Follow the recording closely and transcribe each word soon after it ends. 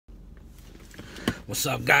What's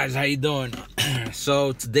up, guys? How you doing?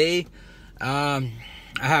 So today I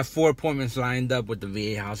have 4 appointments lined up with the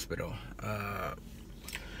VA hospital,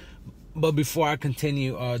 but before I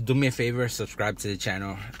continue, do me a favor, subscribe to the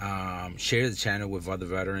channel, share the channel with other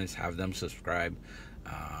veterans, have them subscribe,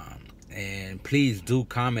 and please do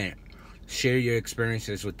comment, share your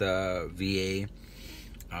experiences with the VA,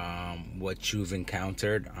 what you've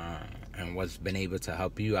encountered, and what's been able to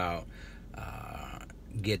help you out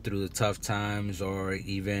get through the tough times, or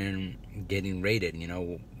even getting rated. You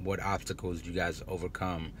know, what obstacles you guys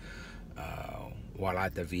overcome while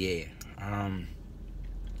at the VA.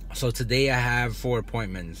 So today I have 4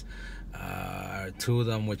 appointments, 2 of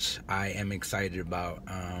them which I am excited about,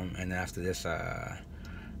 and after this I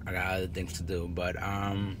got other things to do. But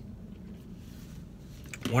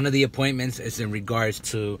one of the appointments is in regards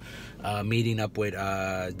to meeting up with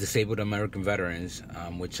disabled American veterans,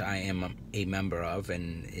 which I am a member of.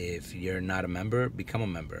 And if you're not a member, become a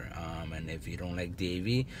member. And if you don't like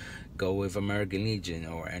DAV, go with American Legion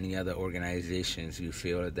or any other organizations you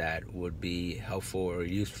feel that would be helpful or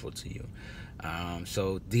useful to you.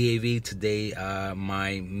 So DAV today,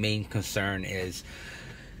 my main concern is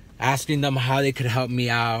asking them how they could help me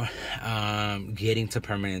out getting to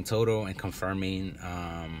permanent total, and confirming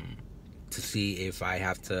to see if I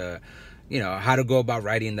have to, how to go about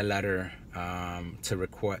writing the letter to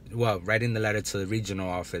request, writing the letter to the regional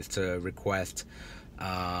office to request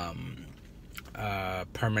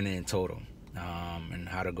permanent total, and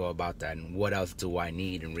how to go about that, and what else do I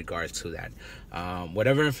need in regards to that.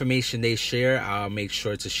 Whatever information they share, I'll make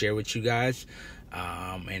sure to share with you guys,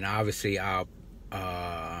 and obviously I'll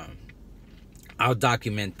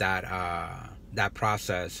document that that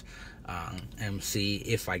process, and see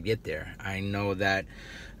if I get there. I know that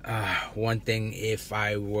one thing, if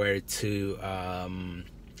I were to I'm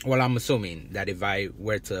assuming that if I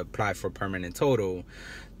were to apply for permanent total,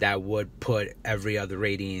 that would put every other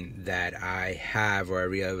rating that I have, or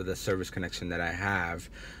every other service connection that I have,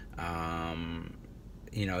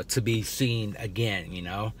 to be seen again,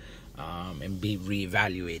 and be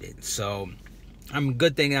reevaluated. So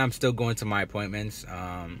good thing I'm still going to my appointments,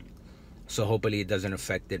 so hopefully it doesn't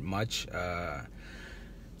affect it much.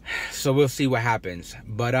 So we'll see what happens.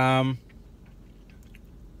 But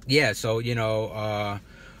yeah, so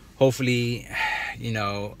hopefully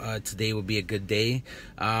today will be a good day.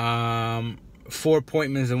 4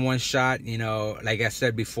 appointments in one shot. Like I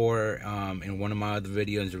said before, in one of my other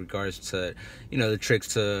videos in regards to the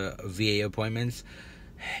tricks to VA appointments,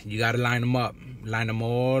 you got to line them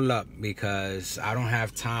all up, because I don't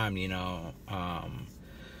have time,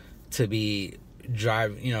 to be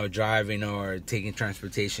driving or taking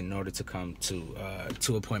transportation in order to come to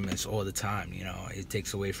 2 appointments all the time. It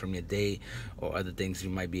takes away from your day or other things you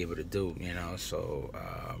might be able to do. So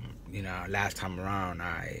last time around,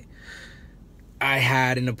 I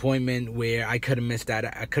had an appointment where I could have missed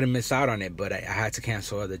out on it, but I had to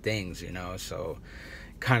cancel other things. So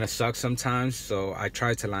kind of sucks sometimes. So I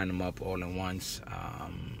try to line them up all at once,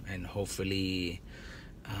 and hopefully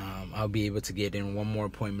I'll be able to get in one more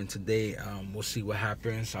appointment today. We'll see what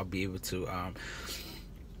happens. I'll be able to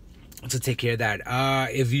take care of that.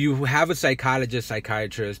 If you have a psychologist,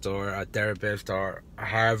 psychiatrist, or a therapist, or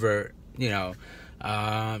however, you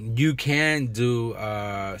can do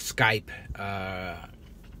a Skype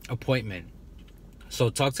appointment. So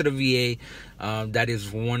talk to the VA. That is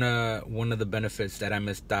one of the benefits that I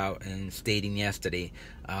missed out in stating yesterday.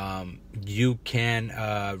 You can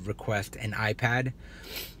request an iPad.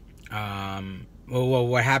 Well,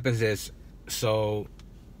 what happens is, so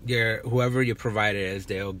whoever your provider is,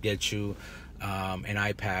 they'll get you an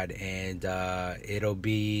iPad, and it'll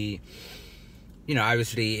be,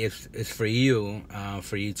 obviously it's for you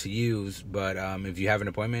to use. But if you have an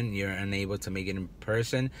appointment, you're unable to make it in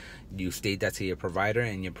person, you state that to your provider,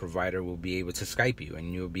 and your provider will be able to Skype you,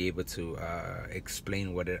 and you'll be able to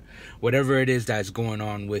explain whatever it is that's going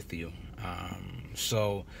on with you.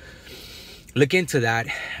 So look into that.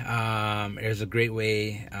 There's a great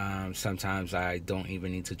way. Sometimes I don't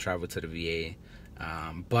even need to travel to the VA,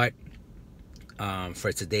 but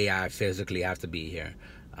for today I physically have to be here.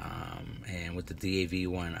 And with the DAV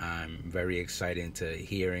one, I'm very excited to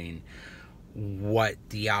hearing what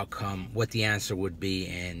the answer would be,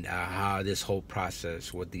 and how this whole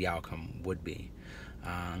process, what the outcome would be.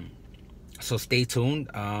 So stay tuned,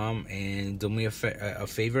 and do me a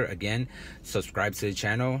favor again, subscribe to the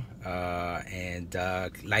channel, and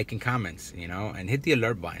like and comments, and hit the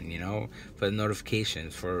alert button, for the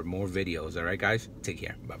notifications for more videos. All right, guys, take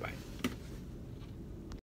care. Bye bye.